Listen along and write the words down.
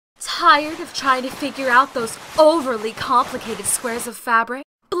Tired of trying to figure out those overly complicated squares of fabric?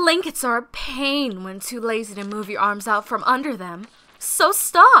 Blankets are a pain when too lazy to move your arms out from under them. So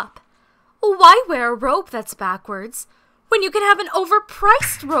stop! Why wear a robe that's backwards when you can have an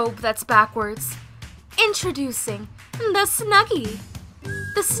overpriced robe that's backwards? Introducing the Snuggie.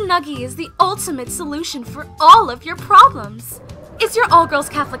 The Snuggie is the ultimate solution for all of your problems. Is your all-girls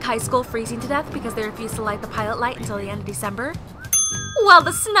Catholic high school freezing to death because they refuse to light the pilot light until the end of December? Well,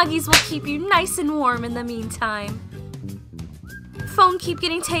 the Snuggies will keep you nice and warm in the meantime. Phone keep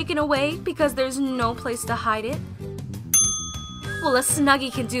getting taken away because there's no place to hide it? Well, a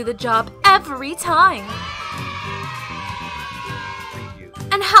Snuggie can do the job every time.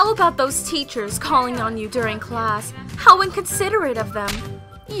 And how about those teachers calling on you during class? How inconsiderate of them.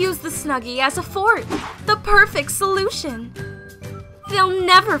 Use the Snuggie as a fort, the perfect solution. They'll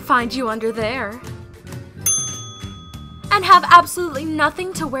never find you under there. And have absolutely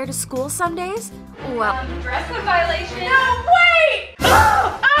nothing to wear to school some days? Well, dress code violation. No, wait!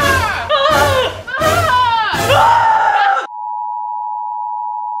 Ah! Ah! Ah!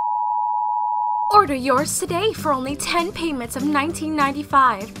 Order yours today for only 10 payments of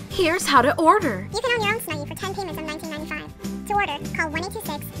 $19.95. Here's how to order. You can own your own Snuggie for 10 payments of $19.95. To order, call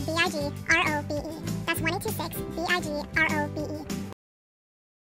 1-826-BIG-ROBE. That's 1-826-BIG-ROBE.